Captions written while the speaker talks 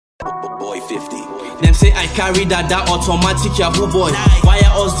Boy 50. Them say I carry that automatic Yahoo boy. Wire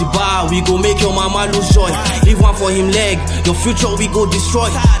us the bar, we go make your mama lose joy. Leave one for him leg, your future we go destroy.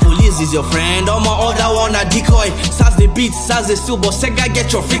 Police is your friend, all my other one a decoy. Saz the beat, Saz the still, but Sega get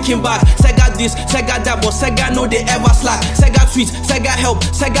your freaking back. Sega this, Sega that, but Sega no they ever slack. Sega tweet, Sega help,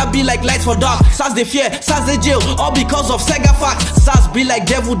 Sega be like light for dark. Saz the fear, Saz the jail, all because of Sega fact. Saz be like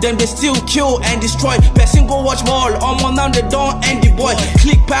devil, them they still kill and destroy. Person go watch ball, all now they don't end the boy.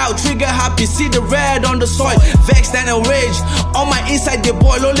 Click pow, trigger happy, see the red on the soil. Vexed and enraged, on my inside the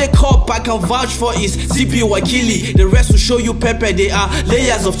boil. Only cup I can vouch for is CP Wakili. The rest will show you pepper, they are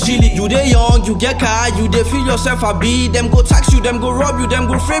layers of chili. You they young, you get car, you they feel yourself a beat. Them go tax you, them go rob you, them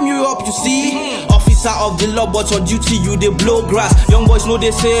go frame you up, you see. Officer of the law, but on duty you they blow grass. Young boys know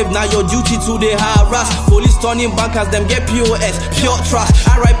they save, now your duty to they harass. Police turning back as them get POS, pure trust.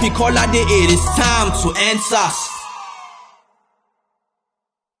 RIP caller day, it is time to end SARS.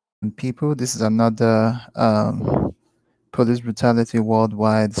 People, this is another Police Brutality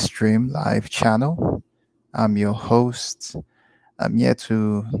Worldwide stream live channel. I'm your host. I'm here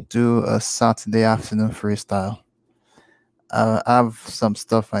to do a Saturday afternoon freestyle. I have some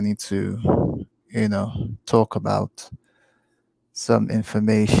stuff I need to, talk about. Some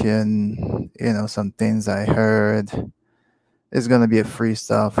information, some things I heard. It's going to be a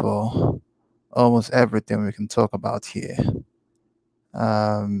freestyle for almost everything we can talk about here.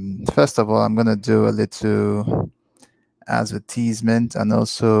 First of all, I'm going to do a little advertisement and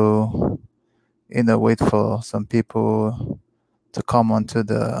also, wait for some people to come onto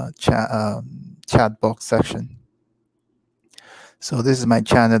the chat box section. So this is my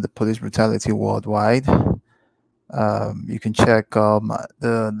channel, The Police Brutality Worldwide. You can check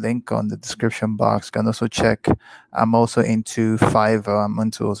the link on the description box. You can also check, I'm also into Fiverr. I'm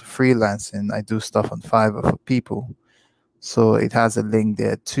into freelancing. I do stuff on Fiverr for people. So it has a link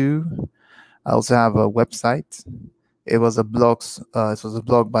there too. I also have a website. It was a blog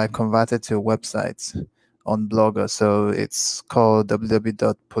by converted to a website on Blogger. So it's called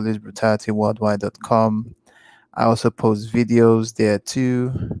www.policebrualityworldwide.com. I also post videos there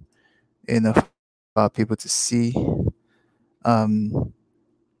too, for people to see. I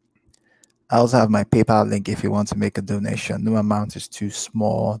also have my PayPal link if you want to make a donation. No amount is too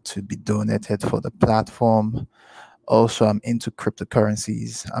small to be donated for the platform. Also, I'm into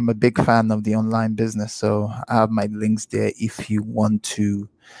cryptocurrencies. I'm a big fan of the online business, so I have my links there if you want to.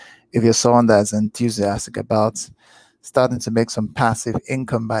 If you're someone that's enthusiastic about starting to make some passive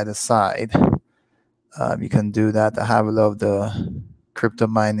income by the side, you can do that. I have a lot of the crypto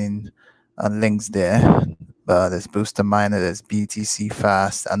mining links there. There's Booster Miner, there's BTC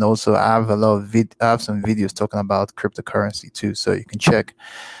Fast, and also I have a lot of I have some videos talking about cryptocurrency too, so you can check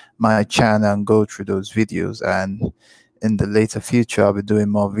my channel and go through those videos. And in the later future, I'll be doing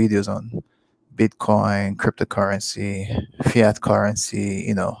more videos on Bitcoin, cryptocurrency, fiat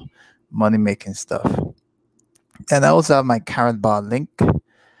currency, money making stuff. And I also have my Carrot Bar link.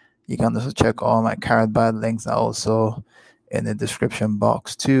 You can also check all my Carrot Bar links are also in the description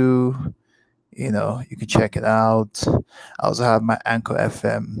box too. You can check it out. I also have my Anchor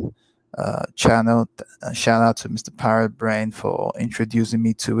FM channel. Shout out to Mr. Parrot Brain for introducing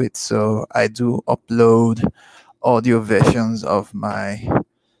me to it. So I do upload audio versions of my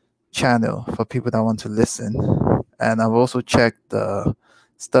channel for people that want to listen. And I've also checked the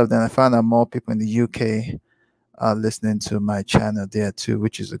stuff. Then I found out more people in the UK are listening to my channel there too,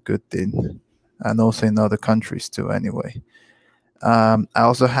 which is a good thing. And also in other countries too, anyway. I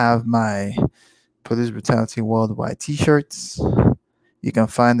also have my Police Brutality Worldwide t-shirts. You can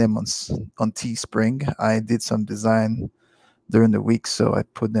find them on Teespring. I did some design during the week, so I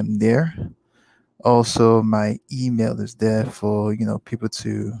put them there. Also, my email is there for people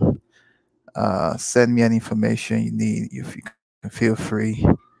to send me any information you need. If you can feel free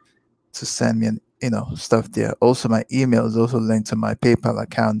to send me stuff there. Also, my email is also linked to my PayPal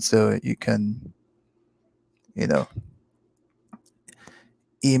account, so you can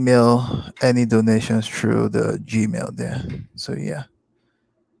email any donations through the Gmail there. So yeah.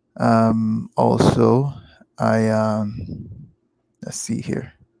 Also, I let's see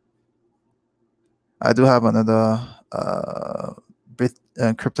here. I do have another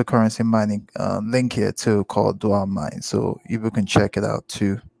cryptocurrency mining link here too called Dual Mine, so you can check it out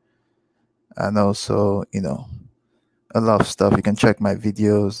too. And also, a lot of stuff. You can check my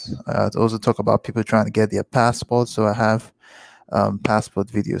videos. I also talk about people trying to get their passports, so I have passport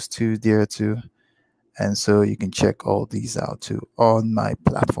videos too there too. And so you can check all these out too on my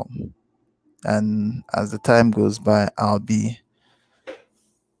platform. And as the time goes by, I'll be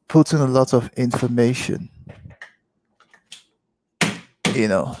putting a lot of information,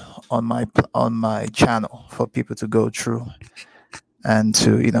 on my channel for people to go through and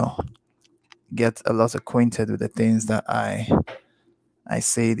to get a lot acquainted with the things that I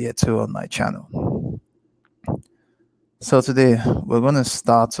say there too on my channel. So today we're going to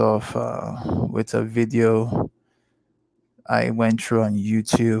start off with a video I went through on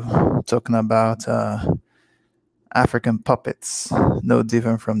YouTube talking about African puppets, no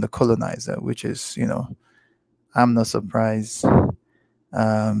different from the colonizer, which is, I'm not surprised.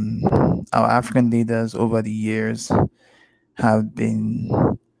 Our African leaders over the years have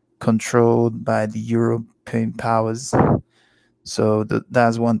been controlled by the European powers. So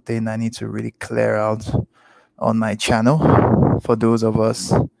that's one thing I need to really clear out on my channel. For those of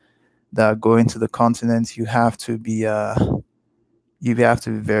us that are going to the continent, you have to be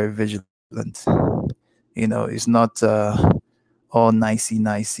very vigilant. It's not all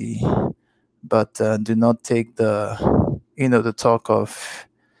nicey, but do not take the talk of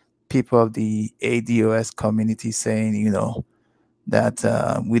people of the ADOS community saying,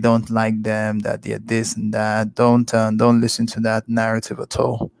 that we don't like them, that they're this and that. Don't listen to that narrative at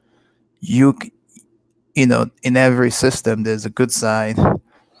all. In every system, there's a good side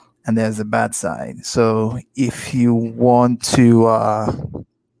and there's a bad side. So if you want to,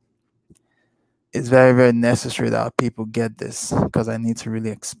 it's very, very necessary that our people get this, because I need to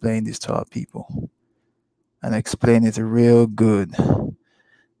really explain this to our people and explain it real good.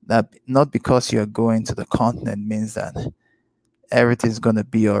 That not because you're going to the continent means that everything's going to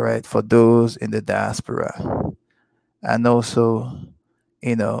be all right for those in the diaspora. And also,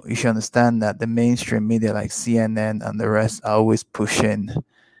 you should understand that the mainstream media like CNN and the rest are always pushing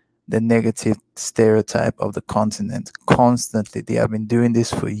the negative stereotype of the continent constantly. They have been doing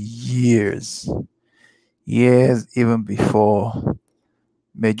this for years, even before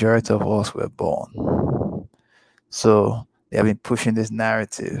majority of us were born. So they have been pushing this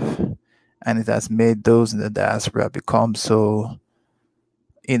narrative, and it has made those in the diaspora become so,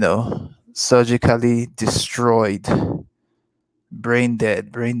 surgically destroyed, brain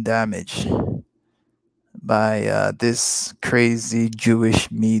dead, brain damaged by this crazy Jewish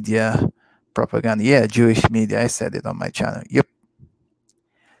media propaganda. Yeah, Jewish media. I said it on my channel. Yep.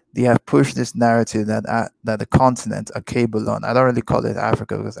 They have pushed this narrative that the continent, a Cabulon. I don't really call it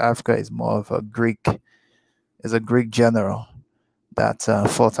Africa, because Africa is more of a Greek general that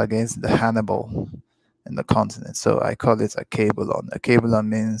fought against the Hannibal in the continent. So I call it a Cabulon. A Cabulon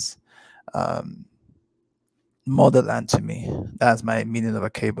means motherland to me. That's my meaning of a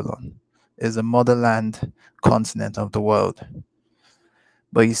Cabulon. Is a motherland continent of the world.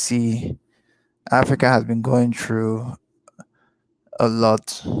 But you see, Africa has been going through a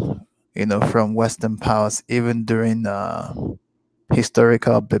lot, from Western powers, even during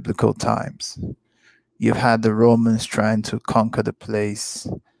historical biblical times. You've had the Romans trying to conquer the place,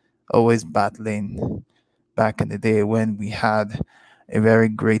 always battling back in the day when we had a very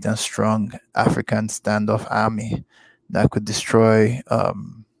great and strong African standoff army that could destroy,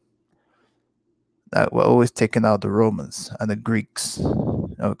 that were always taking out the Romans and the Greeks.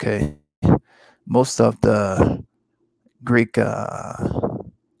 Okay. Most of the Greek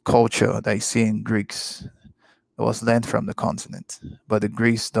culture that you see in Greeks was learned from the continent, but the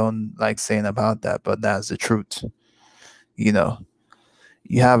Greeks don't like saying about that, but that's the truth. You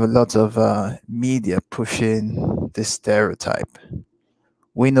have a lot of media pushing this stereotype.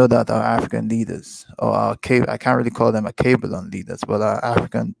 We know that our African leaders, or I can't really call them a Cabulon leaders, but our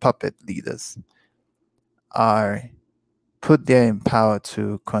African puppet leaders are put there in power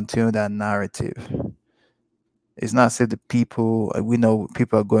to continue that narrative. It's not say the people, we know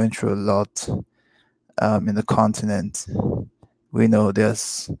people are going through a lot in the continent. We know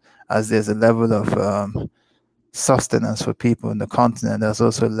there's a level of sustenance for people in the continent, there's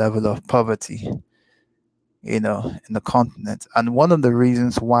also a level of poverty, in the continent. And one of the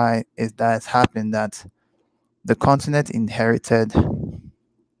reasons why is that it's happened that the continent inherited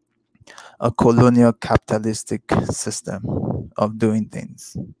a colonial capitalistic system of doing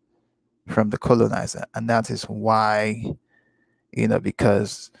things from the colonizer. And that is why,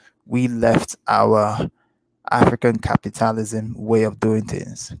 because we left our African capitalism way of doing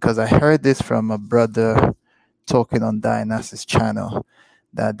things. Because I heard this from a brother talking on Dionysus channel,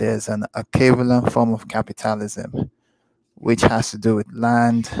 that there's a Cabulon form of capitalism, which has to do with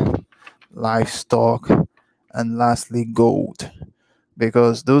land, livestock, and lastly, gold.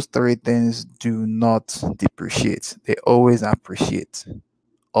 Because those three things do not depreciate. They always appreciate.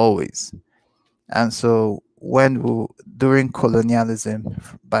 Always. And so during colonialism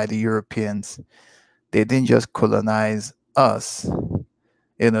by the Europeans, they didn't just colonize us.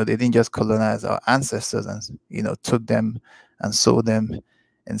 They didn't just colonize our ancestors and, took them and sold them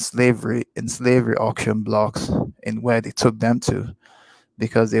in slavery auction blocks in where they took them to,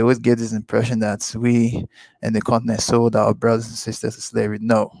 because they always get this impression that we in the continent sold our brothers and sisters to slavery.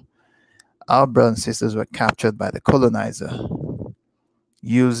 No, our brothers and sisters were captured by the colonizer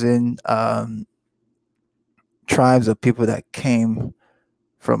using tribes of people that came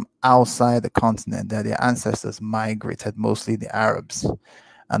from outside the continent, that their ancestors migrated, mostly the Arabs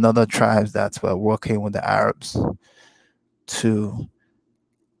and other tribes that were working with the Arabs, to,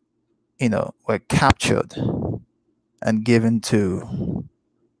 were captured and given to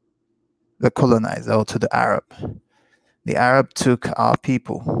the colonizer or to the Arab. The Arab took our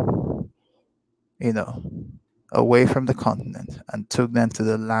people, away from the continent and took them to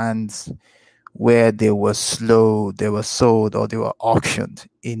the lands where they were sold, or they were auctioned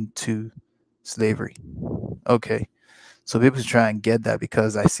into slavery. Okay. So people try and get that,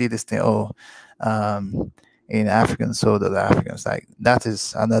 because I see this thing, in African sold other Africans. Like, that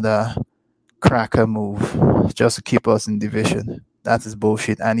is another cracker move just to keep us in division. That is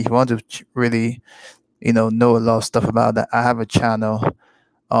bullshit. And if you want to really, know a lot of stuff about that, I have a channel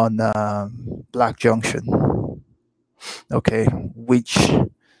on Black Junction, okay, which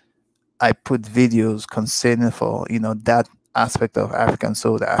I put videos concerning for, that aspect of African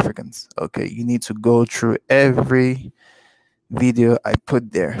sold Africans. Okay, you need to go through every video I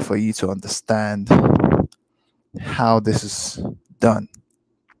put there for you to understand how this is done,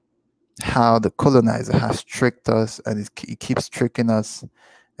 how the colonizer has tricked us, and he keeps tricking us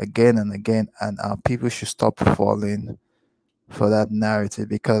again and again, and our people should stop falling for that narrative,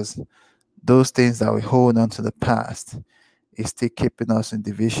 because those things that we hold on to the past is still keeping us in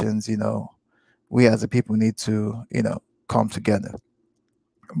divisions. We as a people need to, come together.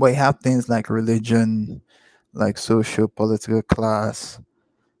 But you have things like religion, like social, political class,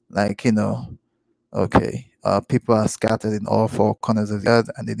 like, okay, people are scattered in all four corners of the earth,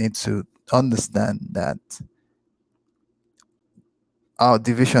 and they need to understand that our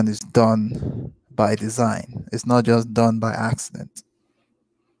division is done by design. It's not just done by accident.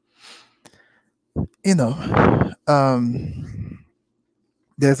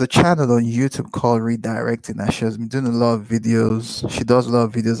 There's a channel on YouTube called Redirecting, and she has been doing a lot of videos. She does a lot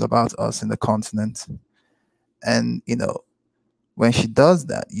of videos about us in the continent. And, when she does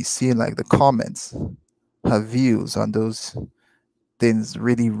that, you see like the comments, her views on those things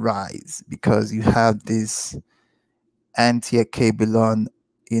really rise, because you have this anti-Kabylon,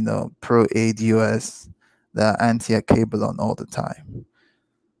 pro-ADOS, that are anti-Kabylon all the time.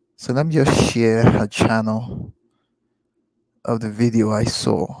 So let me just share her channel of the video I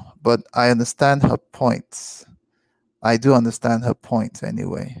saw. But I understand her points. I do understand her points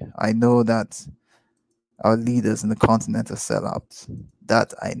anyway. I know that our leaders in the continent are sellouts.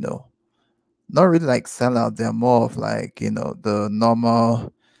 That I know. Not really like sellout. They're more of like, the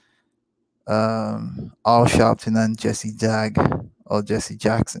normal Al Sharpton and Jesse Jag or Jesse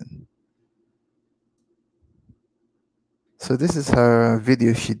Jackson. So this is her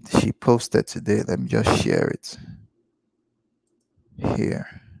video she posted today. Let me just share it here.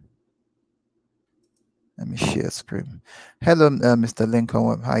 Let me share screen. Hello, Mr.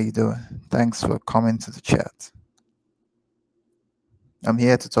 Lincoln. How you doing? Thanks for coming to the chat. I'm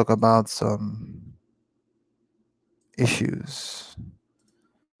here to talk about some issues.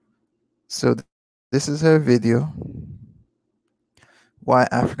 So this is her video. Why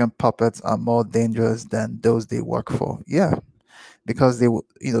African puppets are more dangerous than those they work for. Yeah, because they,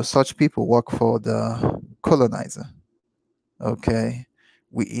 such people work for the colonizer. Okay,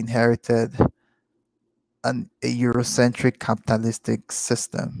 we inherited a Eurocentric capitalistic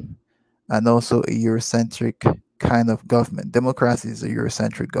system, and also a Eurocentric kind of government. Democracy is a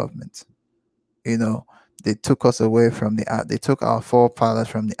Eurocentric government. They took us away from they took our forefathers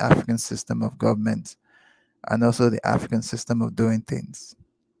from the African system of government, and also the African system of doing things.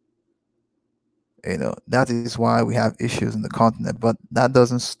 That is why we have issues in the continent, but that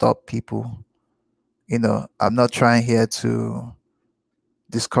doesn't stop people. I'm not trying here to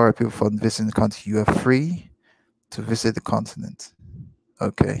discourage people from visiting the continent. You are free to visit the continent.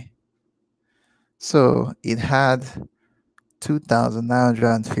 Okay. So it had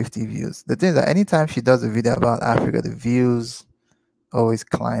 2,950 views. The thing is that anytime she does a video about Africa, the views always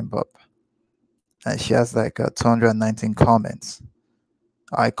climb up. And she has like 219 comments.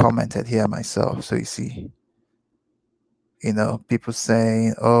 I commented here myself. So you see, people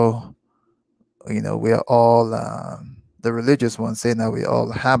saying, oh, we are all, the religious ones saying that we're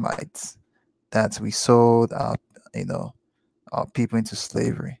all Hamites, that we sold our, our people into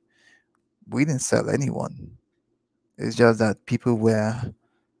slavery. We didn't sell anyone. It's just that people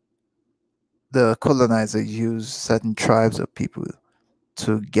the colonizer used certain tribes of people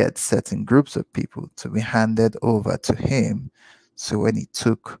to get certain groups of people to be handed over to him. So when he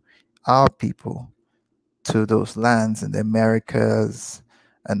took our people to those lands in the Americas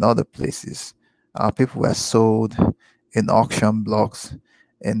and other places, our people were sold in auction blocks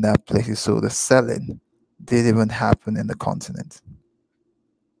in that places. So the selling didn't even happen in the continent.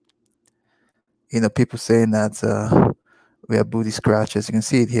 People saying that we are booty scratchers. You can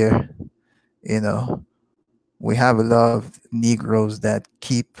see it here. You know, we have a lot of Negroes that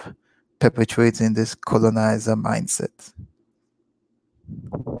keep perpetuating this colonizer mindset.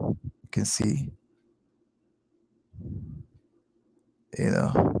 You can see, you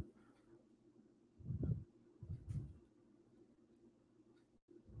know,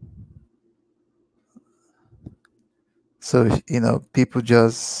 so, people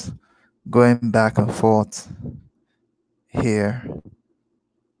just going back and forth here.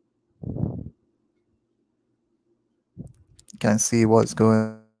 You can see what's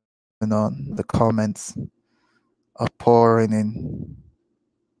going on. The comments are pouring in.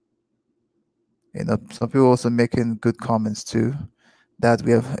 Some people also making good comments too. That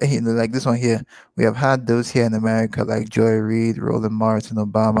we have, like this one here, we have had those here in America, like Joy Reid, Roland Martin,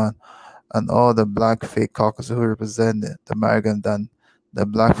 Obama, and all the black fake caucus who represent the American than the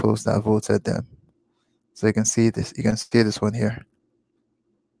black folks that voted them. So you can see this. You can see this one here.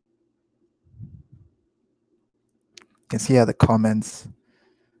 You can see how the comments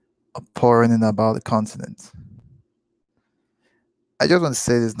are pouring in about the continent. I just want to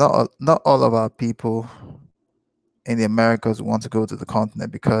say this: not all of our people in the Americas want to go to the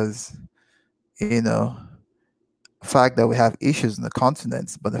continent because, fact that we have issues in the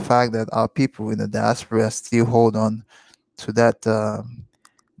continent, but the fact that our people in the diaspora still hold on to that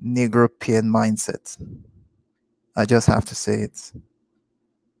Negropean mindset. I just have to say it.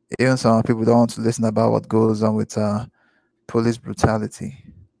 Even some people don't want to listen about what goes on with police brutality.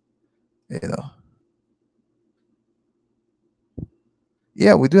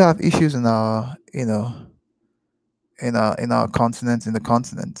 Yeah, we do have issues in our, in our continent, in the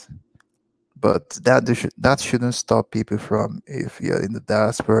continent. But that shouldn't stop people from, if you're in the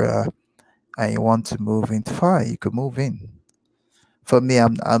diaspora and you want to move in, fine, you could move in. For me,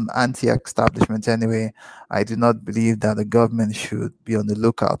 I'm anti-establishment anyway. I do not believe that the government should be on the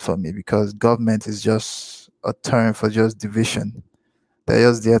lookout for me because government is just a term for just division. They're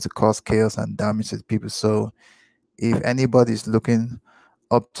just there to cause chaos and damage to people. So if anybody is looking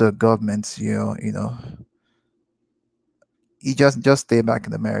up to government, you just stay back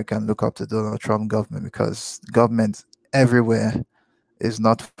in America and look up to Donald Trump government because government everywhere is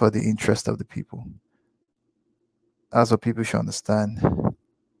not for the interest of the people. That's what people should understand.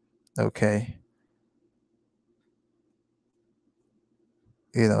 Okay.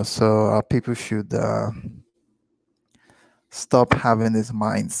 So our people should stop having this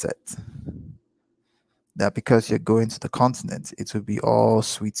mindset that because you're going to the continent, it will be all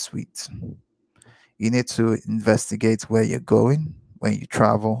sweet, sweet. You need to investigate where you're going when you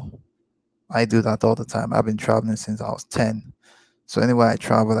travel. I do that all the time. I've been traveling since I was 10. So anywhere I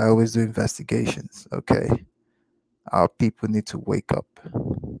travel, I always do investigations. Okay. Our people need to wake up.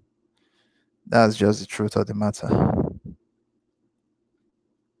 That's just the truth of the matter.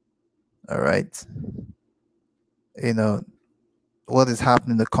 All right. What is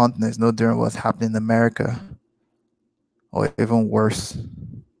happening in the continent is no different what's happening in America, or even worse.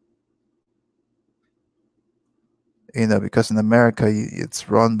 Because in America, it's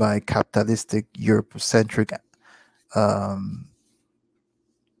run by capitalistic, Eurocentric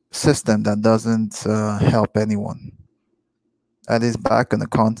system that doesn't help anyone. At least back on the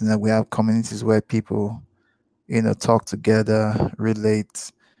continent, we have communities where people, talk together,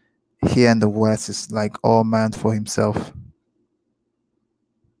 relate. Here in the West, it's like all man for himself.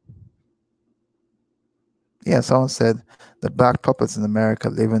 Yeah, someone said the black puppets in America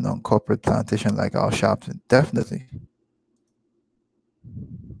living on corporate plantation like Al Sharpton. Definitely.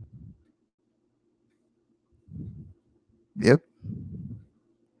 Yep.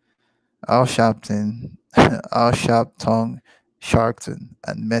 Al Sharpton, Al Sharpton, Sharpton,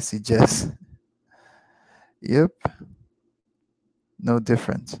 and Messy Jess. Yep. No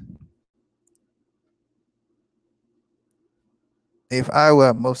different. If I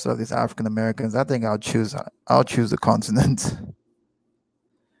were most of these African Americans, I think I'll choose the continent.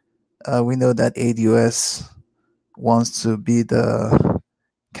 We know that ADOS wants to be the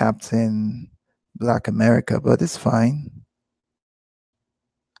Captain Black America, but it's fine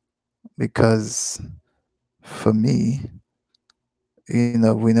because for me, we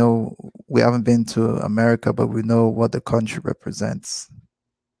haven't been to America, but we know what the country represents.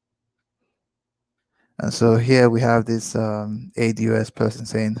 And so here we have this ADOS person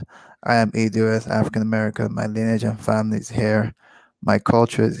saying, I am ADOS, African American. My lineage and family is here. My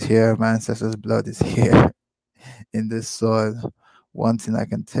culture is here. My ancestors' blood is here in this soil. One thing I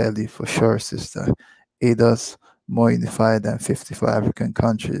can tell you for sure, sister, ADOS more unified than 54 African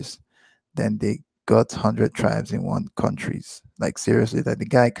countries. Then they got 100 tribes in one countries. Like seriously, like the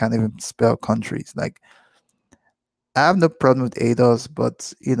guy can't even spell countries. Like I have no problem with ADOS,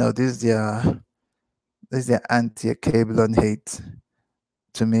 but you know, this is their anti-Kabylon hate.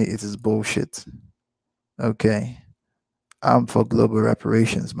 To me, it is bullshit. Okay. I'm for global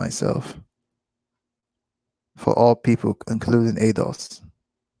reparations myself. For all people, including ADOS.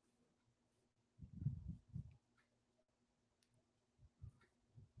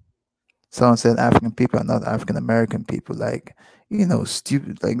 Someone said African people are not African American people. Like, you know,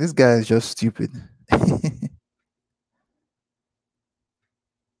 stupid. Like this guy is just stupid.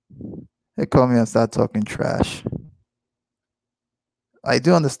 They call me and start talking trash. I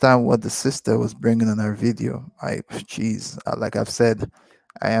do understand what the sister was bringing in her video. Jeez, like I've said,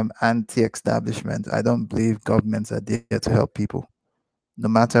 I am anti-establishment. I don't believe governments are there to help people. No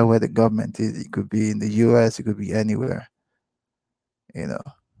matter where the government is, it could be in the US, it could be anywhere. You know,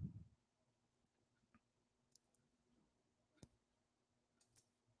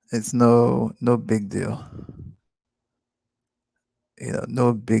 it's no big deal. You know,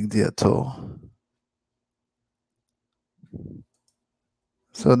 no big deal at all.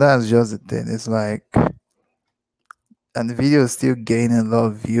 So that's just the thing. It's like, and the video is still gaining a lot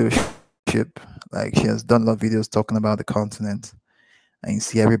of viewership. Like she has done a lot of videos talking about the continent, and you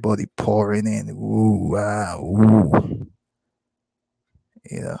see everybody pouring in. Ooh, wow, ooh.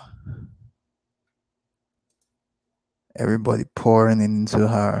 You know, everybody pouring into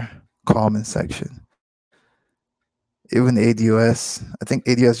her comment section. Even ADOS, I think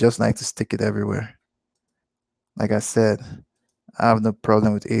ADOS just like to stick it everywhere. Like I said, I have no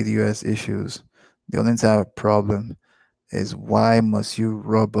problem with ADOS issues. The only thing I have a problem is why must you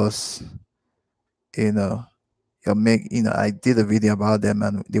rob us? You know, I did a video about them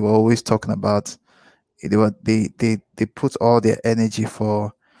and they were always talking about they put all their energy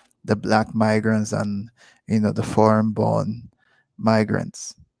for the black migrants and the foreign born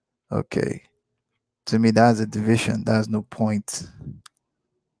migrants. Okay. To me that's a division. That's no point.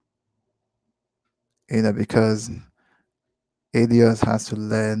 Because ADOS has to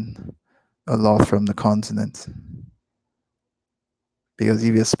learn a lot from the continent. Because if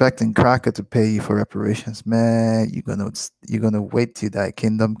you're expecting Cracker to pay you for reparations, man, you're gonna wait till that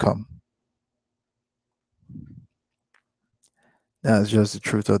kingdom come. That's just the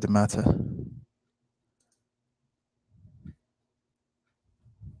truth of the matter.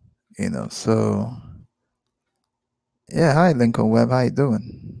 So yeah, hi Lincoln Webb, how you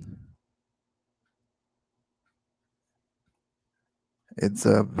doing? It's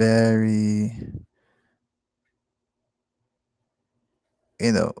a very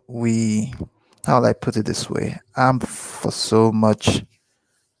we how will I put it this way? I'm for so much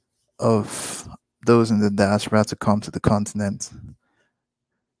of those in the diaspora to come to the continent.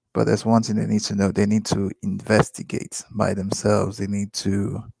 But there's one thing they need to know. They need to investigate by themselves. They need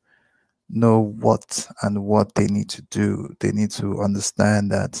to know what they need to do. They need to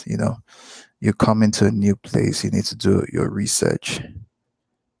understand that, you come into a new place, you need to do your research.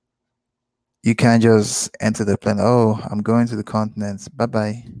 You can't just enter the plane, oh, I'm going to the continent.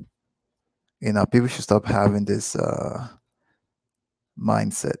 Bye-bye. People should stop having this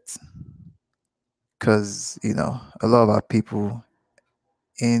mindset. Because, a lot of our people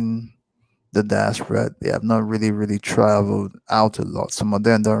in the diaspora, they have not really, really traveled out a lot. Some of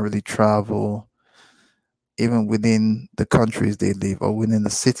them don't really travel even within the countries they live or within the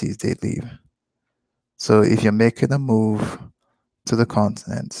cities they live. So if you're making a move to the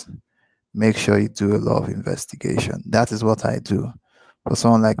continent, make sure you do a lot of investigation. That is what I do. For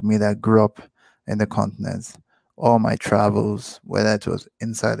someone like me that grew up in the continent, all my travels, whether it was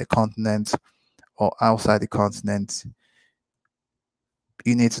inside the continent or outside the continent,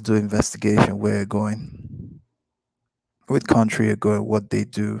 you need to do investigation where you're going, what country you're going, what they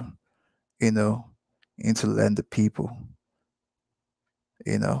do, you know, to learn the people,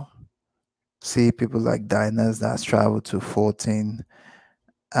 you know. See people like diners that's traveled to 14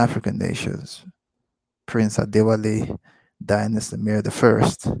 African nations. Prince Adewale Dynas Emir the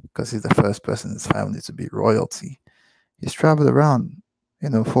First, because he's the first person in his family to be royalty. He's traveled around,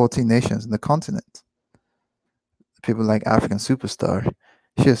 14 nations in the continent. People like African Superstar,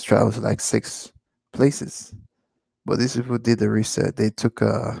 she has traveled to like 6 places. But these people did the research. They took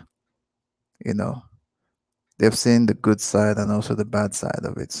you know, they've seen the good side and also the bad side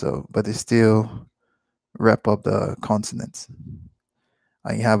of it. So, but they still wrap up the continent.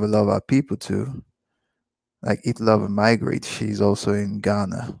 And you have a lot of our people too, like Eat Love and Migrate. She's also in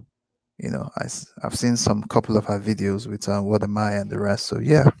Ghana. I've seen some couple of her videos with What Am I and the rest. So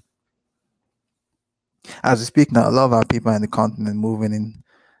yeah, as we speak now, a lot of our people in the continent moving in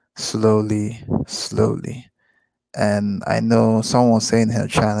slowly, slowly. And I know someone was saying in her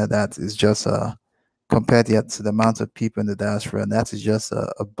channel that it's just compared yet to the amount of people in the diaspora, and that is just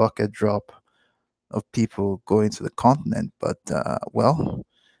a bucket drop of people going to the continent. But well,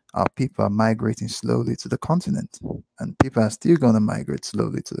 our people are migrating slowly to the continent, and people are still going to migrate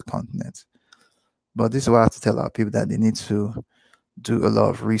slowly to the continent. But this is why I have to tell our people that they need to do a lot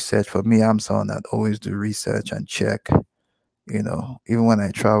of research. For me, I'm someone that always do research and check. Even when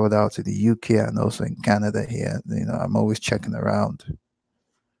I traveled out to the UK and also in Canada here, I'm always checking around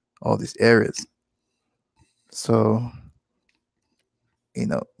all these areas. So,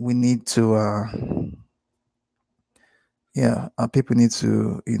 we need to, our people need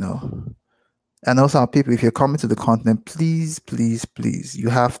to, and also our people, if you're coming to the continent, please, please, please, you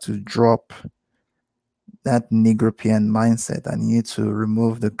have to drop that Negropean mindset, and you need to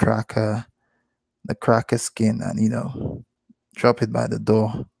remove the cracker skin, and drop it by the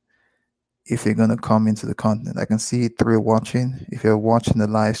door if you're gonna come into the continent. I can see 3 watching. If you're watching the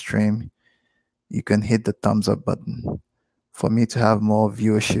live stream, you can hit the thumbs up button for me to have more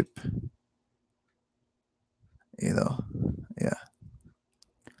viewership. Yeah.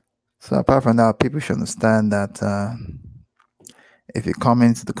 So apart from that, people should understand that if you come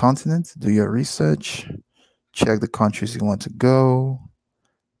into the continent, do your research, check the countries you want to go,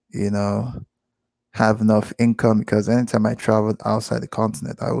 have enough income, because anytime I traveled outside the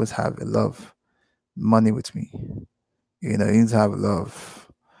continent, I always have a lot of money with me. You need to have a lot of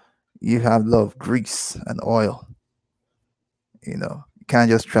grease and oil. You can't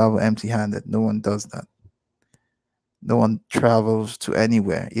just travel empty-handed. No one does that. No one travels to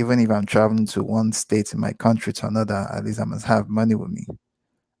anywhere. Even if I'm traveling to one state in my country to another, at least I must have money with me.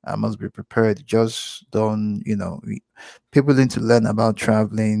 I must be prepared. Just don't, people need to learn about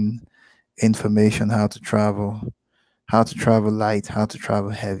traveling, information, how to travel light, how to travel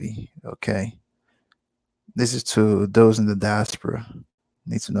heavy. Okay. This is to those in the diaspora.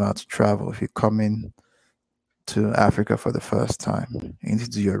 Need to know how to travel. If you're coming to Africa for the first time, you need to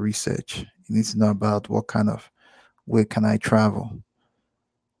do your research. You need to know about what kind of way can I travel.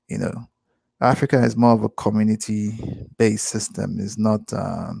 Africa is more of a community-based system. It's not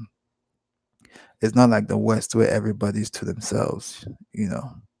like the West where everybody's to themselves.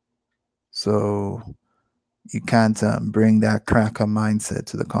 So you can't bring that cracker mindset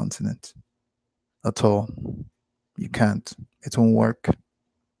to the continent at all. You can't. It won't work.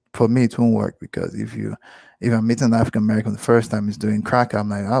 For me, it won't work, because if I'm meeting an African American the first time he's doing cracker, I'm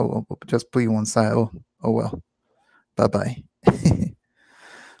like, oh, just put you one side. Oh well, bye bye.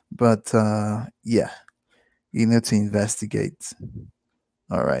 But yeah, you need to investigate.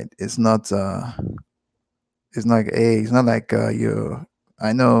 All right, it's not like you.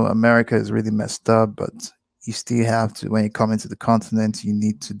 I know America is really messed up, but you still have to, when you come into the continent, you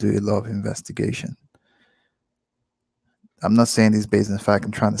need to do a lot of investigation. I'm not saying this based on the fact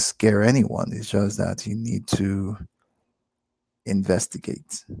I'm trying to scare anyone. It's just that you need to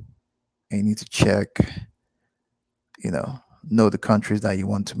investigate. And you need to check, know the countries that you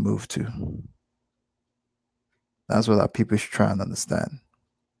want to move to. That's what our people should try and understand.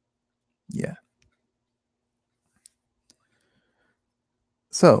 Yeah.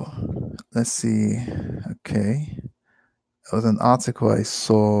 So let's see. Okay. There was an article I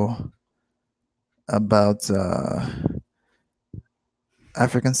saw about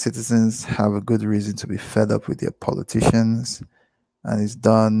African citizens have a good reason to be fed up with their politicians. And it's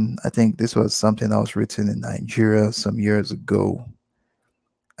done. I think this was something that was written in Nigeria some years ago.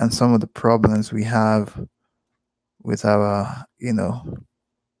 And some of the problems we have with our,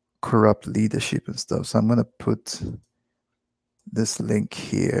 corrupt leadership and stuff. So I'm going to put this link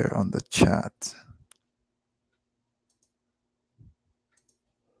here on the chat.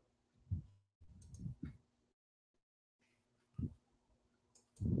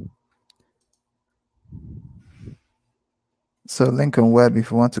 So Lincoln Webb,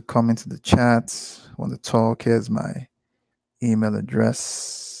 if you want to come into the chat, want to talk, here's my email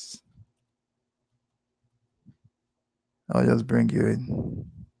address. I'll just bring you in.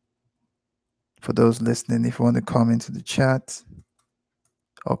 For those listening, if you want to come into the chat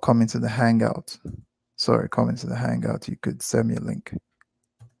or come into the Hangout, come into the Hangout, you could send me a link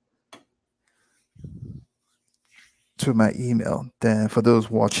to my email. Then for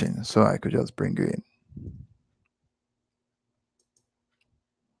those watching, so I could just bring you in.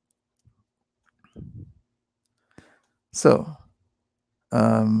 So,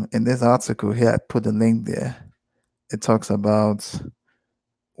 in this article here, I put a link there. It talks about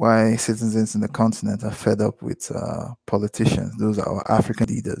why citizens in the continent are fed up with politicians. Those are our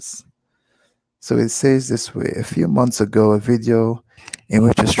African leaders. So it says this way: a few months ago, a video in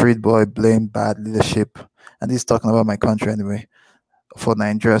which a street boy blamed bad leadership, and he's talking about my country anyway, for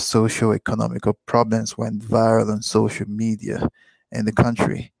Nigeria's socio-economical problems went viral on social media in the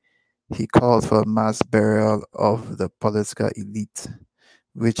country. He called for a mass burial of the political elite,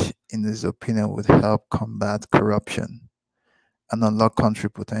 which, in his opinion, would help combat corruption and unlock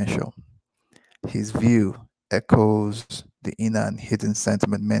country potential. His view echoes the inner and hidden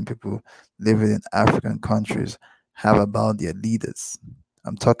sentiment many people living in African countries have about their leaders.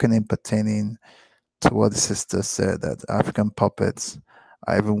 I'm talking in pertaining to what the sister said, that African puppets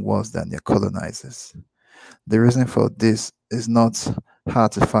are even worse than their colonizers. The reason for this is not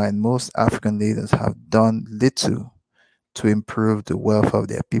hard to find. Most African leaders have done little to improve the welfare of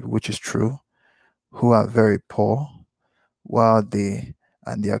their people, which is true, who are very poor, while they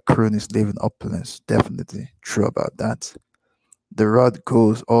and their cronies live in opulence. Definitely true about that. The rod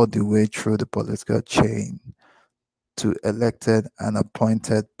goes all the way through the political chain to elected and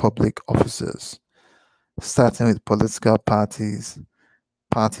appointed public officers, starting with political parties,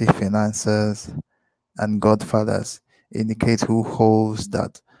 party financiers, and godfathers indicate who holds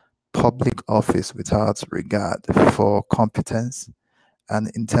that public office without regard for competence and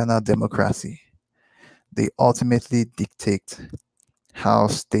internal democracy. They ultimately dictate how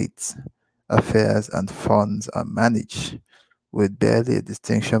states, affairs, and funds are managed, with barely a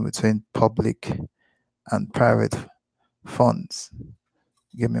distinction between public and private funds.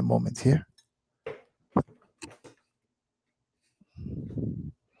 Give me a moment here.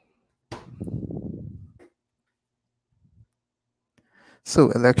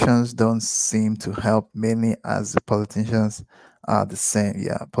 So elections don't seem to help, mainly as the politicians are the same.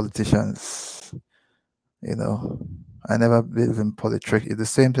 Yeah, politicians, I never believe in politics. It's the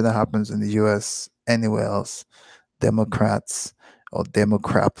same thing that happens in the US, anywhere else. Democrats or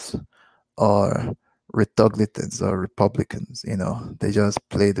Democrats or Republicans or Republicans, they just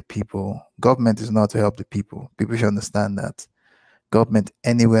play the people. Government is not to help the people. People should understand that. Government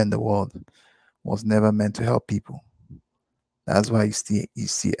anywhere in the world was never meant to help people. That's why you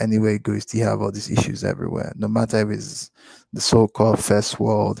see anywhere you go, you still have all these issues everywhere. No matter if it's the so-called first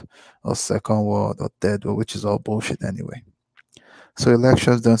world or second world or third world, which is all bullshit anyway. So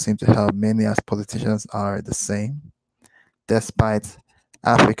elections don't seem to help, many as politicians are the same, despite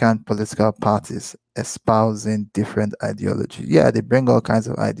African political parties espousing different ideologies. Yeah, they bring all kinds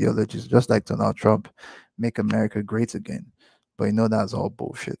of ideologies, just like Donald Trump, make America great again. But that's all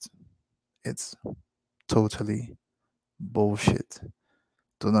bullshit. It's totally bullshit.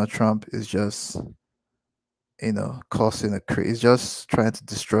 Donald Trump is just, causing he's just trying to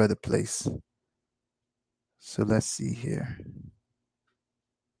destroy the place. So let's see here.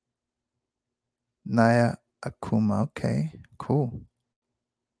 Naya Akuma, okay, cool.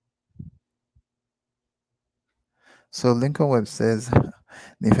 So Lincoln Web says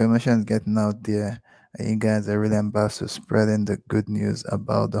the information is getting out there, and you guys are really ambassadors spreading the good news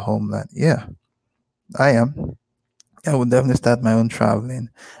about the homeland. Yeah, I am. I will definitely start my own traveling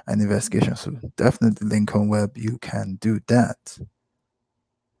and investigation. So definitely Lincoln Web, you can do that.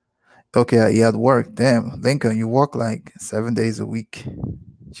 Okay, you had work. Damn, Lincoln, you work like 7 days a week.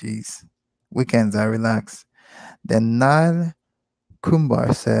 Jeez. Weekends I relax. Then Nile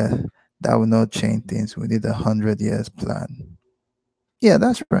Kumbar said that will not change things. We need 100 years plan. Yeah,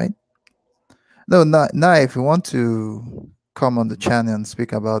 that's right. No, now if you want to come on the channel and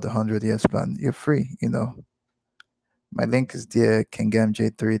speak about the 100 years plan, you're free, My link is there,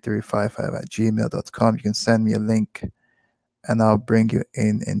 kengamj3355 at gmail.com. You can send me a link and I'll bring you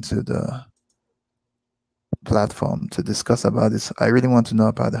into the platform to discuss about this. I really want to know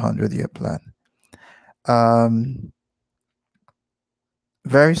about the 100-year plan.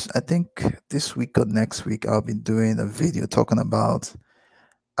 I think this week or next week, I'll be doing a video talking about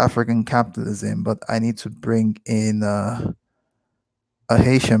African capitalism, but I need to bring in a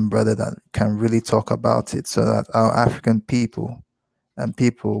Haitian brother that can really talk about it so that our African people and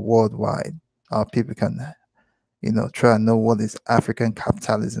people worldwide, our people can, try and know what is African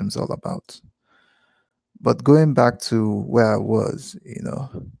capitalism is all about. But going back to where I was,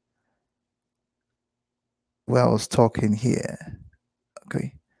 where I was talking here,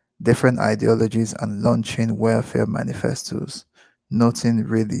 okay, different ideologies and launching welfare manifestos. Nothing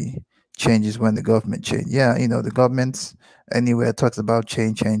really changes when the government change. Yeah, the government anywhere talks about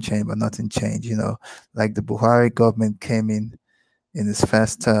change, but nothing changed. Like the Buhari government came in his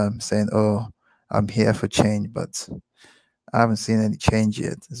first term saying, "Oh, I'm here for change," but I haven't seen any change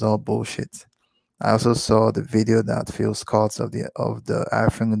yet. It's all bullshit. I also saw the video that Phil Scott of the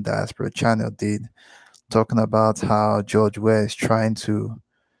African Diaspora channel did, talking about how George Weah is trying to,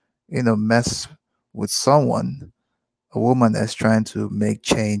 mess with someone, a woman that's trying to make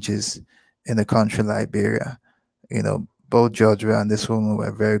changes in the country Liberia. Both George Weah and this woman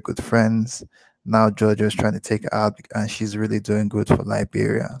were very good friends. Now Georgia is trying to take her out, and she's really doing good for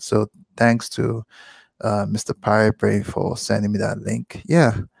Liberia. So thanks to Mr. Pirate for sending me that link.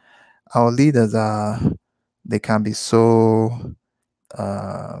 Yeah, our leaders they can be so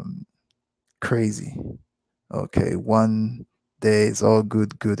um, crazy. Okay, one day it's all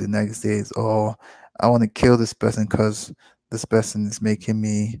good, good. The next day it's all, I want to kill this person because this person is making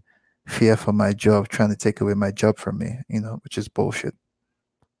me fear for my job, trying to take away my job from me. Which is bullshit.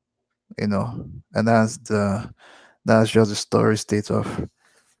 And that's just the story state of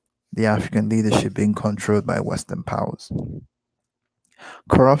the African leadership being controlled by Western powers.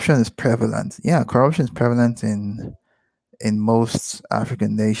 Corruption is prevalent. Yeah, corruption is prevalent in most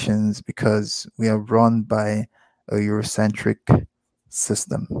African nations because we are run by a Eurocentric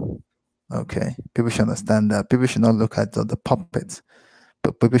system. Okay, people should understand that. People should not look at the puppet,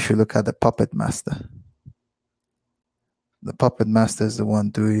 but people should look at the puppet master. The puppet master is the one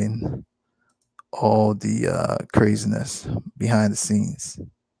doing all the craziness behind the scenes.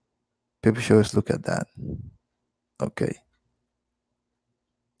 People should always look at that. Okay.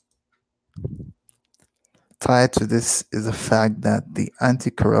 Tied to this is the fact that the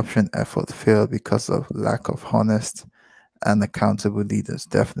anti-corruption effort failed because of lack of honest and accountable leaders.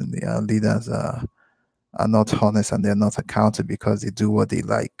 Definitely, our leaders are not honest and they're not accountable because they do what they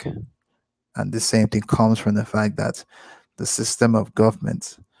like. And the same thing comes from the fact that the system of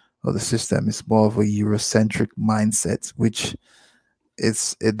government or the system is more of a Eurocentric mindset, which it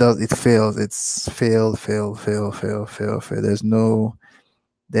fails. It's fail.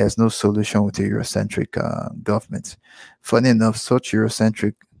 There's no solution with a Eurocentric government. Funny enough, such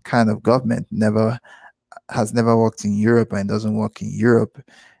Eurocentric kind of government has never worked in Europe and doesn't work in Europe.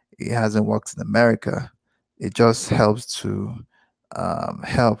 It hasn't worked in America. It just helps to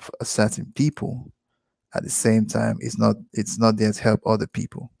help a certain people. At the same time, it's not there to help other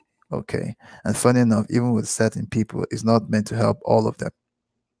people. Okay. And funny enough, even with certain people, it's not meant to help all of them.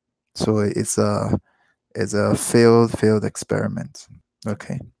 So it's a failed experiment.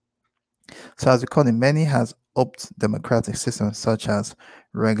 Okay. So as we call it, many has opted democratic systems such as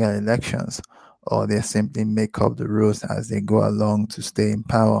regular elections, or they simply make up the rules as they go along to stay in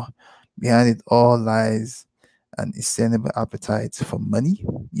power. Behind it all lies an insatiable appetite for money.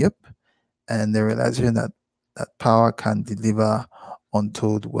 Yep. And the realization that power can deliver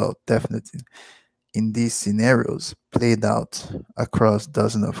untold wealth. Definitely. In these scenarios played out across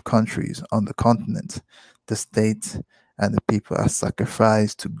dozens of countries on the continent, the state and the people are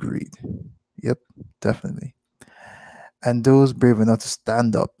sacrificed to greed. Yep, definitely. And those brave enough to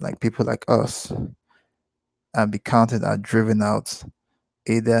stand up, like people like us, and be counted are driven out,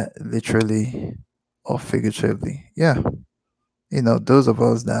 either literally or figuratively. Yeah. Those of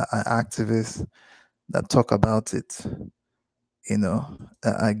us that are activists that talk about it,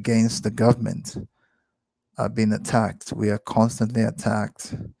 against the government are being attacked. We are constantly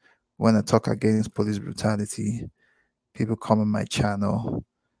attacked. When I talk against police brutality, people come on my channel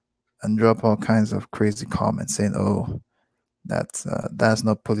and drop all kinds of crazy comments saying, "Oh, that's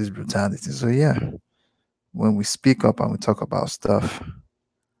not police brutality." So yeah, when we speak up and we talk about stuff,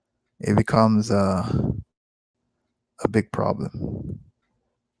 it becomes a big problem.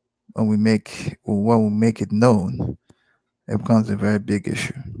 When we make it known, it becomes a very big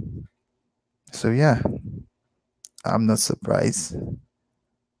issue. So yeah, I'm not surprised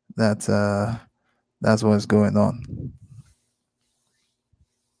that that's what's going on.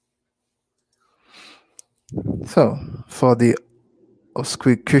 So for the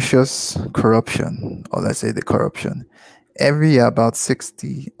auspicious corruption, or let's say the corruption, every year about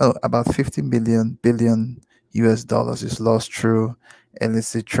 50 billion US dollars is lost through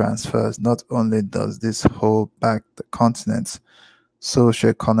illicit transfers. Not only does this hold back the continent's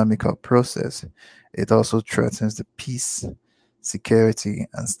socio-economical process, it also threatens the peace, security,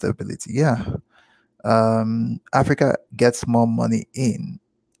 and stability. Yeah. Africa gets more money in.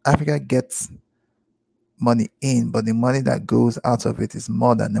 Africa gets money in, but the money that goes out of it is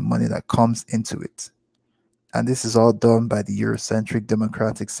more than the money that comes into it. And this is all done by the Eurocentric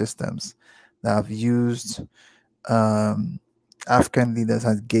democratic systems that have used African leaders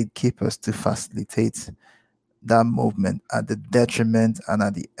as gatekeepers to facilitate that movement at the detriment and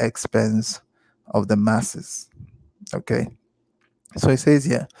at the expense of the masses. Okay. So it says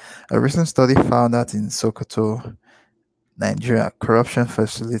here, a recent study found that in Sokoto, Nigeria, corruption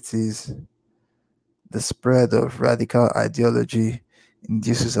facilities the spread of radical ideology,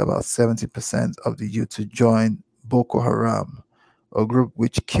 induces about 70% of the youth to join Boko Haram, a group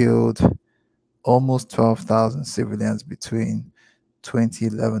which killed almost 12,000 civilians between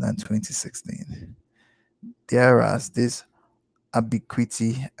 2011 and 2016. Whereas this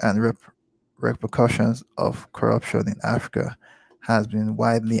ubiquity and repercussions of corruption in Africa has been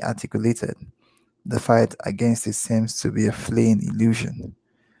widely articulated, the fight against it seems to be a fleeting illusion.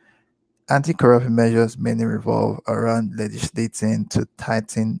 Anti-corruption measures mainly revolve around legislating to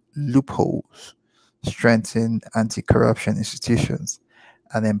tighten loopholes, strengthen anti-corruption institutions,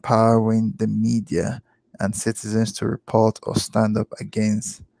 and empowering the media and citizens to report or stand up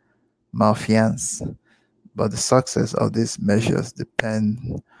against malfeasance. But the success of these measures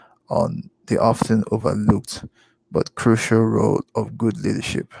depend on the often overlooked but crucial role of good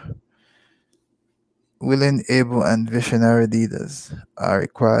leadership. Willing, able, and visionary leaders are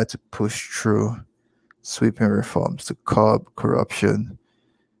required to push through sweeping reforms to curb corruption,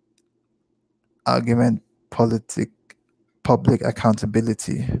 augment public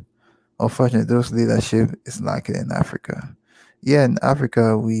accountability. Unfortunately, those leadership is lacking in Africa. Yeah, in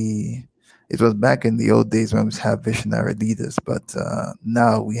Africa, it was back in the old days when we had visionary leaders, but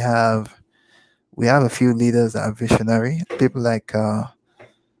now we have a few leaders that are visionary. People like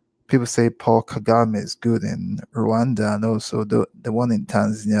people say Paul Kagame is good in Rwanda, and also the one in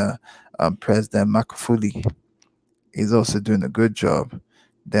Tanzania, President Magufuli, is also doing a good job.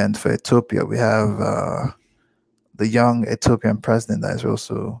 Then for Ethiopia, we have the young Ethiopian president that is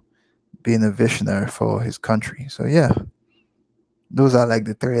also being a visionary for his country. So yeah, those are like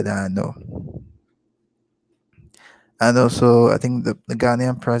the three that I know. And also, I think the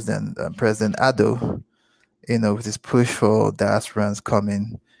Ghanaian president, President Ado, with his push for diasporans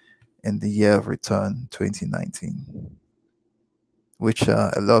coming in the year of return 2019, which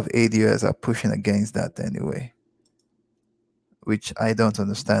a lot of ADOs are pushing against that anyway, which I don't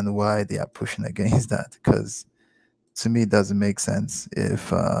understand why they are pushing against that, because to me it doesn't make sense.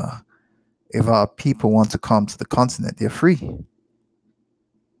 If our people want to come to the continent, they're free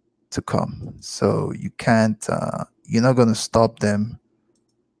to come. So you can't, you're not going to stop them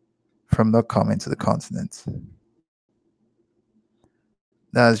from not coming to the continent.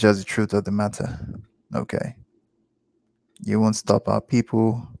 That's just the truth of the matter. Okay. You won't stop our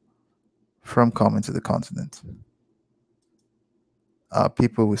people from coming to the continent. Our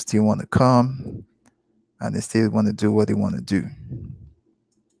people will still want to come, and they still want to do what they want to do.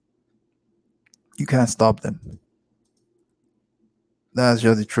 You can't stop them. That's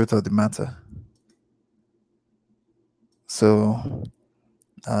just the truth of the matter. So,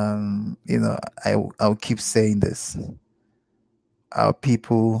 I'll keep saying this. Our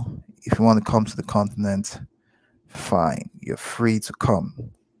people, if you want to come to the continent, fine, you're free to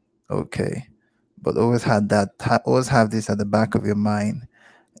come. Okay. But always have this at the back of your mind,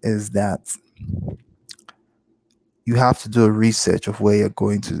 is that you have to do a research of where you're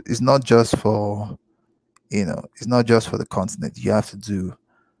going to. It's not just for, it's not just for the continent. You have to do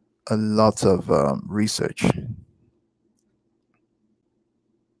a lot of research.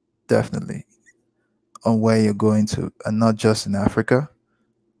 Definitely. On where you're going to, and not just in Africa,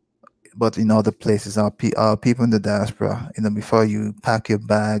 but in other places. Our people in the diaspora, before you pack your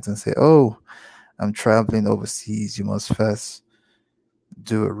bags and say, oh, I'm traveling overseas, you must first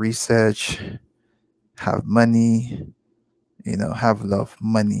do a research, have money, have a lot of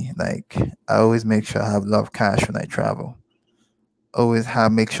money. Like, I always make sure I have a lot of cash when I travel. Always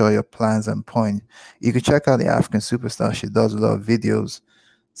make sure your plans on point. You can check out the African Superstar. She does a lot of videos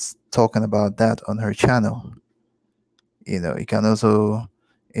talking about that on her channel. You can also,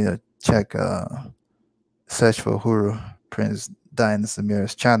 check, search for Huru Prince Diana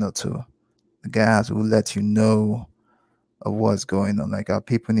Samira's channel too. The guys will let you know of what's going on. Like, our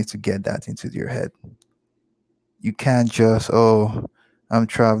people need to get that into your head. You can't just, oh, I'm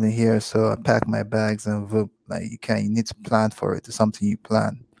traveling here, so I pack my bags and vote. Like, you can't. You need to plan for it. It's something you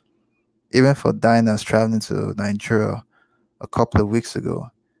plan. Even for Dinah's traveling to Nigeria a couple of weeks ago,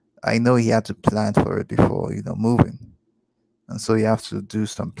 I know he had to plan for it before, moving. And so you have to do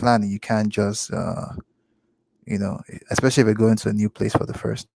some planning. You can't just, especially if you're going to a new place for the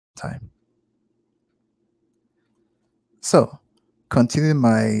first time. So, continuing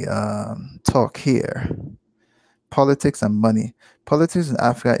my talk here. Politics and money. Politics in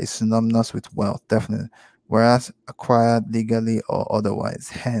Africa is synonymous with wealth, definitely, whereas acquired legally or otherwise.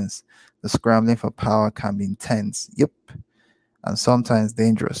 Hence, the scrambling for power can be intense. Yep. And sometimes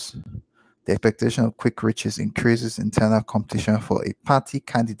dangerous. The expectation of quick riches increases internal competition for a party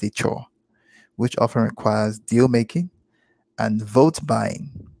candidature, which often requires deal making and vote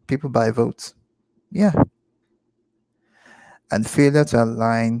buying. People buy votes. Yeah. And failure to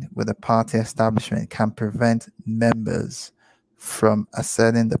align with the party establishment can prevent members from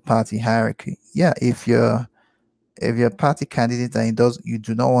ascending the party hierarchy. Yeah, if you're a party candidate and you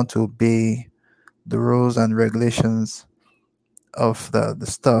do not want to obey the rules and regulations of the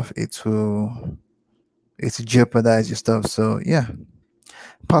stuff, it will jeopardize your stuff. So yeah,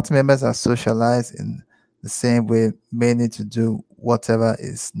 party members are socialized in the same way. May need to do whatever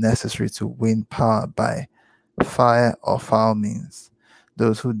is necessary to win power by fire or foul means.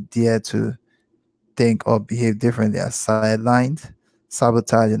 Those who dare to think or behave differently are sidelined,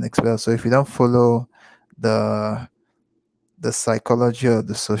 sabotaged, and expelled. So if you don't follow the the psychology or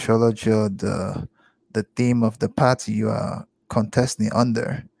the sociology or the theme of the party you are contesting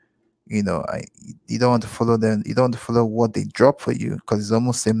under, you don't want to follow them. You don't want to follow what they drop for you because it's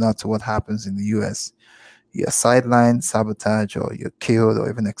almost similar to what happens in the US. You're sidelined, sabotaged, or you're killed or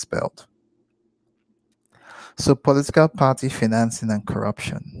even expelled. So political party financing and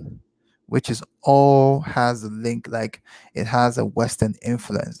corruption, which is all has a link, like it has a Western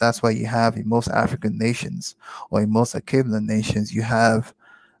influence. That's why you have in most African nations or in most Caribbean nations, you have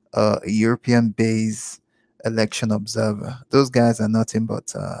a European-based election observer. Those guys are nothing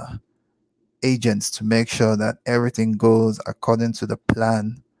but agents to make sure that everything goes according to the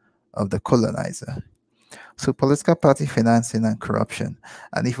plan of the colonizer. So, political party financing and corruption.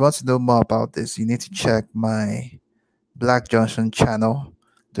 And if you want to know more about this, you need to check my Black Junction channel,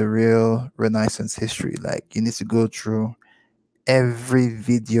 The Real Renaissance History. Like, you need to go through every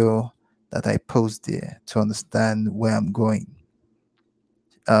video that I post there to understand where I'm going.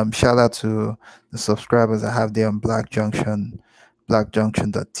 Shout out to the subscribers I have there on Black Junction,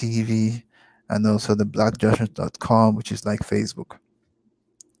 blackjunction.tv, and also the blackjunction.com, which is like Facebook.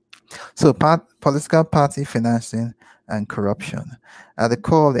 So, political party financing and corruption. At the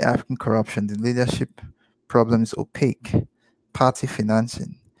core of the African corruption, the leadership problem is opaque. Party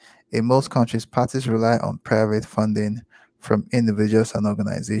financing. In most countries, parties rely on private funding from individuals and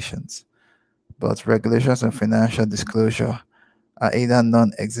organizations, but regulations on financial disclosure are either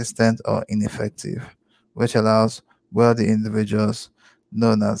non existent or ineffective, which allows wealthy individuals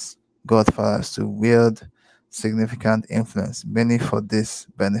known as godfathers to wield significant influence, mainly for this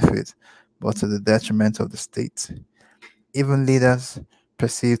benefit, but to the detriment of the state. Even leaders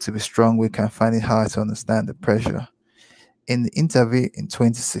perceived to be strong we can find it hard to understand the pressure. In the interview in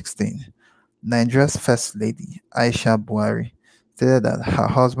 2016, Nigeria's First Lady, Aisha Buhari, stated that her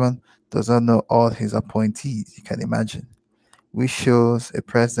husband does not know all his appointees. You can imagine, which shows a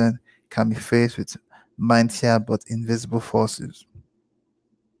president can be faced with mightier but invisible forces.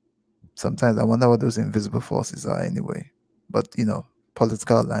 Sometimes I wonder what those invisible forces are anyway. But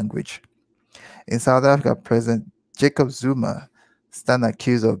political language. In South Africa, President Jacob Zuma stand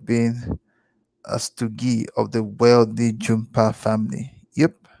accused of being a stoogie of the wealthy Jumpa family.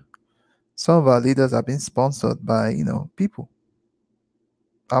 Yep. Some of our leaders have been sponsored by, people.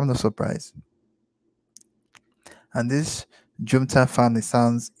 I'm not surprised. And this Jumta family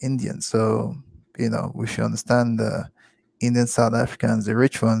sounds Indian, so we should understand the Indian South Africans, the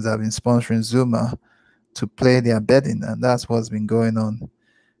rich ones, have been sponsoring Zuma to play their betting, and that's what's been going on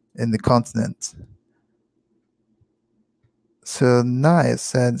in the continent. So now it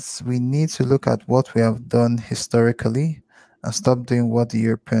says we need to look at what we have done historically and stop doing what the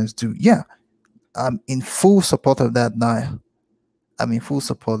Europeans do. Yeah, I'm in full support of that now. I'm in full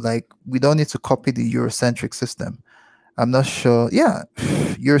support. Like, we don't need to copy the Eurocentric system. I'm not sure. Yeah,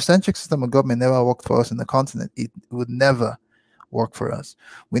 Eurocentric system of government never worked for us in the continent. It would never work for us.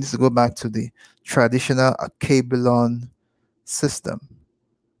 We need to go back to the traditional Babylon system,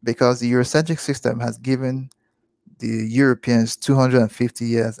 because the Eurocentric system has given the Europeans 250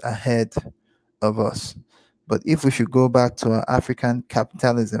 years ahead of us. But if we should go back to our African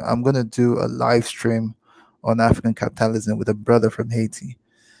capitalism, I'm going to do a live stream on African capitalism with a brother from Haiti.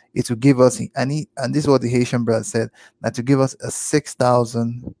 It will give us, and this is what the Haitian brother said, that to give us a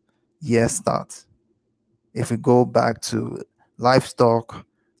 6,000 year start. If we go back to livestock,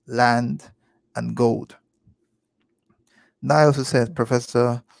 land, and gold. Now I also said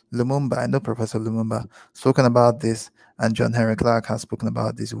Professor Lumumba, I know Professor Lumumba, spoken about this, and John Henry Clark has spoken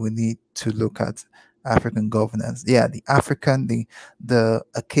about this. We need to look at African governance. Yeah, the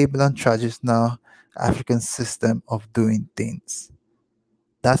Akabilan traditional African system of doing things.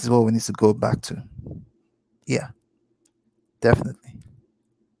 That is what we need to go back to. Yeah, definitely.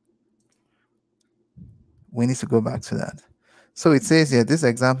 We need to go back to that. So it says here, these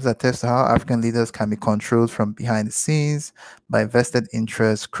examples attest to how African leaders can be controlled from behind the scenes by vested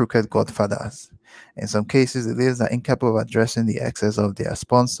interests, crooked godfathers. In some cases, the leaders are incapable of addressing the excess of their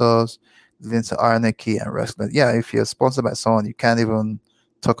sponsors, leading to anarchy and restlessness. Yeah, if you're sponsored by someone, you can't even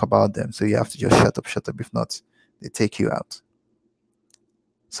talk about them. So you have to just shut up. If not, they take you out.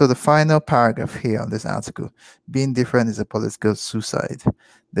 So the final paragraph here on this article, being different is a political suicide.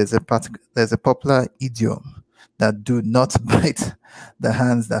 There's a popular idiom that do not bite the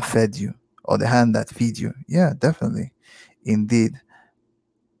hands that fed you or the hand that feed you. Yeah, definitely. Indeed,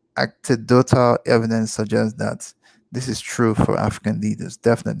 anecdotal evidence suggests that this is true for African leaders.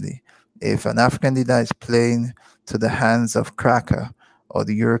 Definitely. If an African leader is playing to the hands of cracker or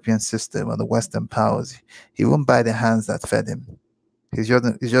the European system or the Western powers, he won't buy the hands that fed him. He's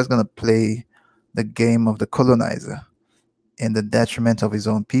just going to play the game of the colonizer in the detriment of his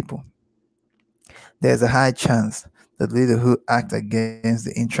own people. There's a high chance that leaders who act against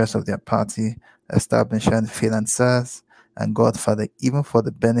the interests of their party, establishment, financiers, and godfather, even for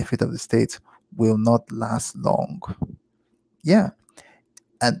the benefit of the state, will not last long. Yeah.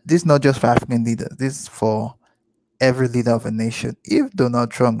 And this is not just for African leaders, this is for every leader of a nation. If Donald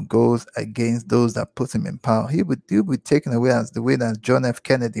Trump goes against those that put him in power, he'll be taken away as the way that John F.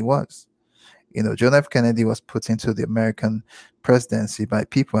 Kennedy was. John F. Kennedy was put into the American presidency by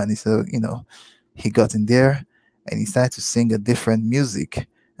people, and he said, he got in there and he started to sing a different music.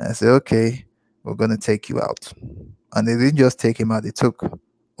 And I said, okay, we're going to take you out. And they didn't just take him out, they took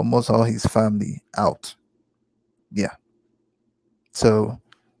almost all his family out. Yeah. So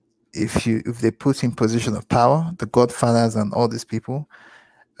if they put in position of power, the godfathers and all these people,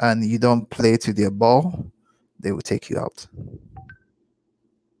 and you don't play to their ball, they will take you out.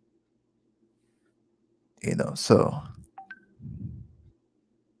 So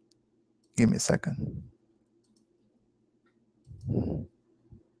give me a second.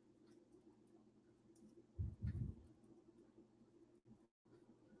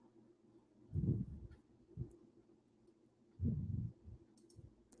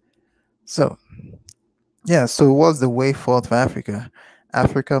 So, yeah, so what's the way forward for Africa?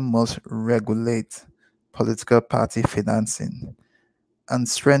 Africa must regulate political party financing and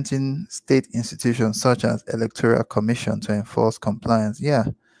strengthen state institutions such as electoral commission to enforce compliance. Yeah,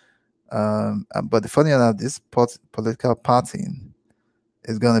 but the funny enough, this political partying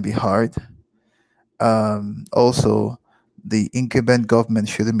is going to be hard. Also, the incumbent government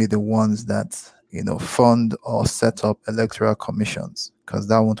shouldn't be the ones that fund or set up electoral commissions, because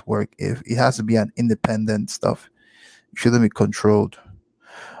that won't work. If it has to be an independent stuff, it shouldn't be controlled.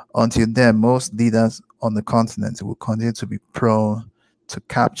 Until then, most leaders on the continent will continue to be prone to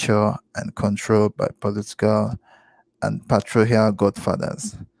capture and control by political and patriarchal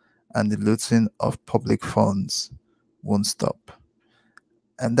godfathers, and the looting of public funds won't stop.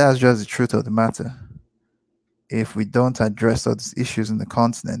 And that's just the truth of the matter. If we don't address all these issues in the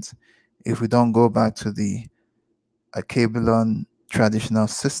continent, if we don't go back to the Acabulon traditional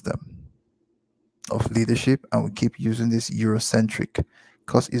system of leadership and we keep using this Eurocentric,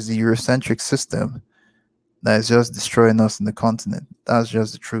 because it's the Eurocentric system that is just destroying us in the continent. That's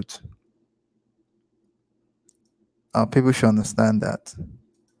just the truth. Our people should understand that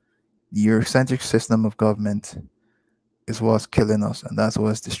the Eurocentric system of government is what's killing us, and that's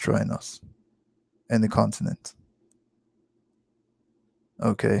what's destroying us in the continent.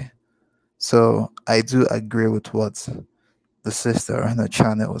 Okay, so I do agree with what the sister on the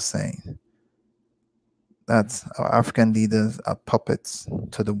channel was saying, that our African leaders are puppets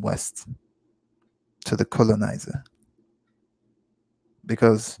to the West, to the colonizer,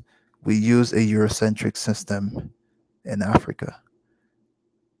 because we use a Eurocentric system in Africa.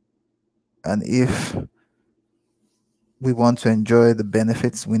 And if we want to enjoy the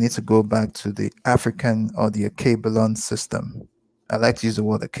benefits, we need to go back to the African or the Acabulon system. I like to use the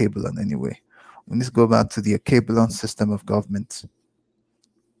word Acabulon anyway. We need to go back to the Acabulon system of government,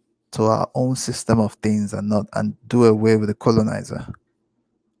 to our own system of things, and do away with the colonizer.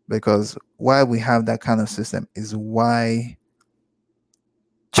 Because why we have that kind of system is why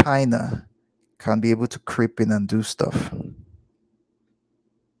China can be able to creep in and do stuff.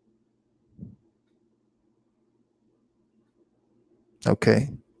 Okay,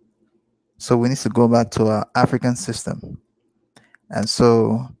 so we need to go back to our African system. And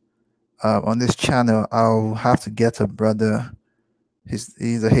so on this channel, I'll have to get a brother.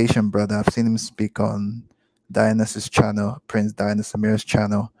 He's a Haitian brother. I've seen him speak on Dionysus channel, Prince Dionysus Amir's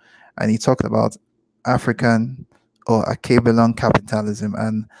channel, and he talked about African or Acabulon capitalism.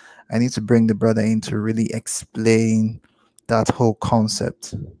 And I need to bring the brother in to really explain that whole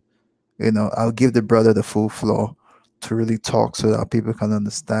concept. I'll give the brother the full floor to really talk so that people can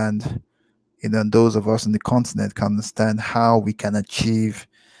understand, those of us in the continent can understand how we can achieve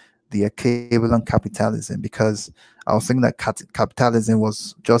the cable on capitalism, because I was thinking that capitalism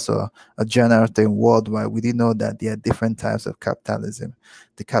was just a general thing worldwide. We didn't know that there are different types of capitalism.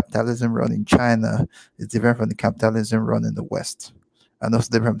 The capitalism run in China is different from the capitalism run in the West, and also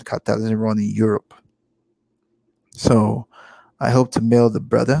different from the capitalism run in Europe. So I hope to mail the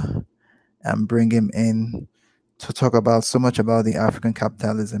brother and bring him in to talk about so much about the African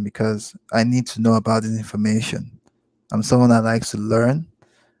capitalism, because I need to know about this information. I'm someone that likes to learn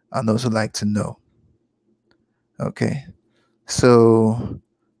and also like to know. Okay, so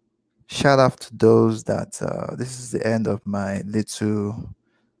shout out to those that this is the end of my little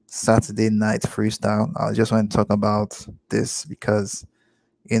Saturday night freestyle. I just want to talk about this because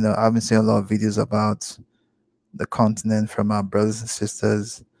I've been seeing a lot of videos about the continent from our brothers and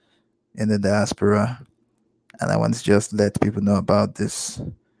sisters in the diaspora, and I want to just let people know about this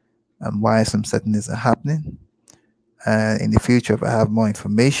and why some certain things are happening. And in the future, if I have more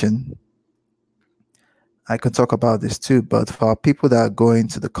information, I could talk about this too. But for people that are going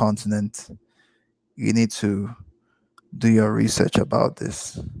to the continent, you need to do your research about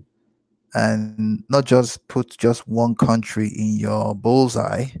this and not just put just one country in your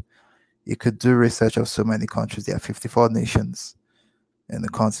bullseye. You could do research of so many countries. There are 54 nations in the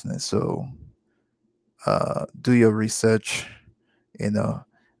continent. So do your research.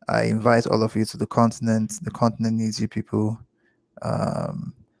 I invite all of you to the continent. The continent needs you people.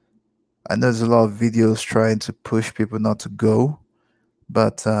 I know there's a lot of videos trying to push people not to go,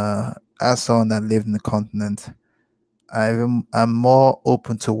 but as someone that lived in the continent, I'm more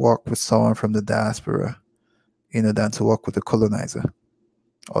open to work with someone from the diaspora, than to work with the colonizer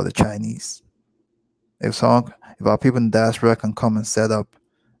or the Chinese. If our people in the diaspora can come and set up,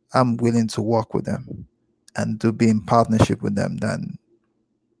 I'm willing to work with them and to be in partnership with them than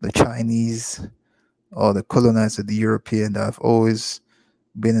the Chinese or the colonizer, the European that have always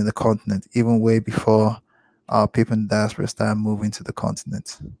been in the continent, even way before our people in the diaspora started moving to the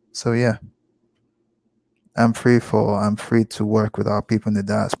continent. So yeah, I'm free to work with our people in the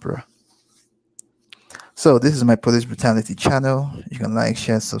diaspora. So this is my Polish Brutality channel. You can like,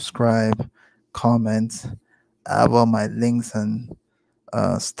 share, subscribe, comment. I have all my links and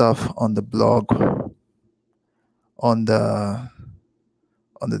stuff on the blog, on the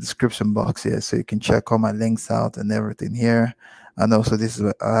description box here, so you can check all my links out and everything here. And also,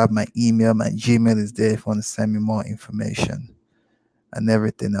 I have my email, my Gmail is there if you want to send me more information and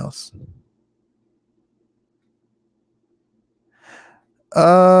everything else.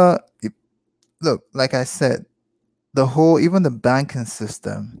 Look, like I said, even the banking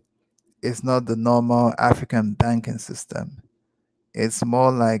system is not the normal African banking system. It's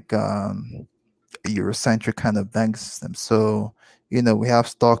more like a Eurocentric kind of bank system. So, we have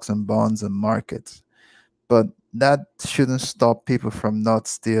stocks and bonds and markets, but that shouldn't stop people from not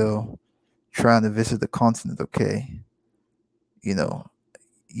still trying to visit the continent. Okay,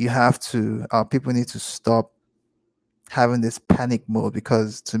 our people need to stop having this panic mode,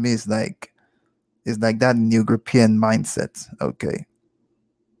 because to me it's like that new European mindset. Okay,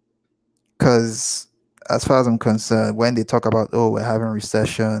 because as far as I'm concerned, when they talk about, oh, we're having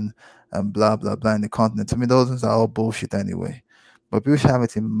recession and blah blah blah in the continent, to me those things are all bullshit anyway. But people should have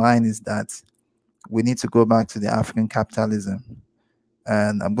it in mind is that we need to go back to the African capitalism,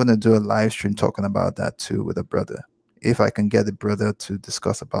 and I'm going to do a live stream talking about that too with a brother, if I can get a brother to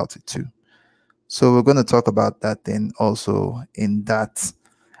discuss about it too. So we're going to talk about that thing also in that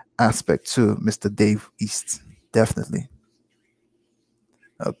aspect too, Mr. Dave East, definitely.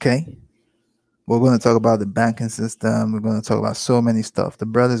 Okay, we're going to talk about the banking system. We're going to talk about so many stuff. The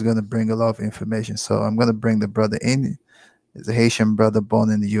brother is going to bring a lot of information, so I'm going to bring the brother in. He's a Haitian brother born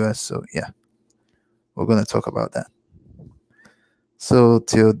in the US, so yeah, we're going to talk about that. So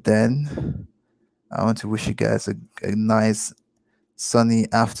till then, I want to wish you guys a nice sunny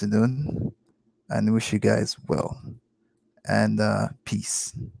afternoon and wish you guys well, and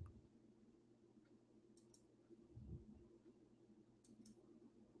peace.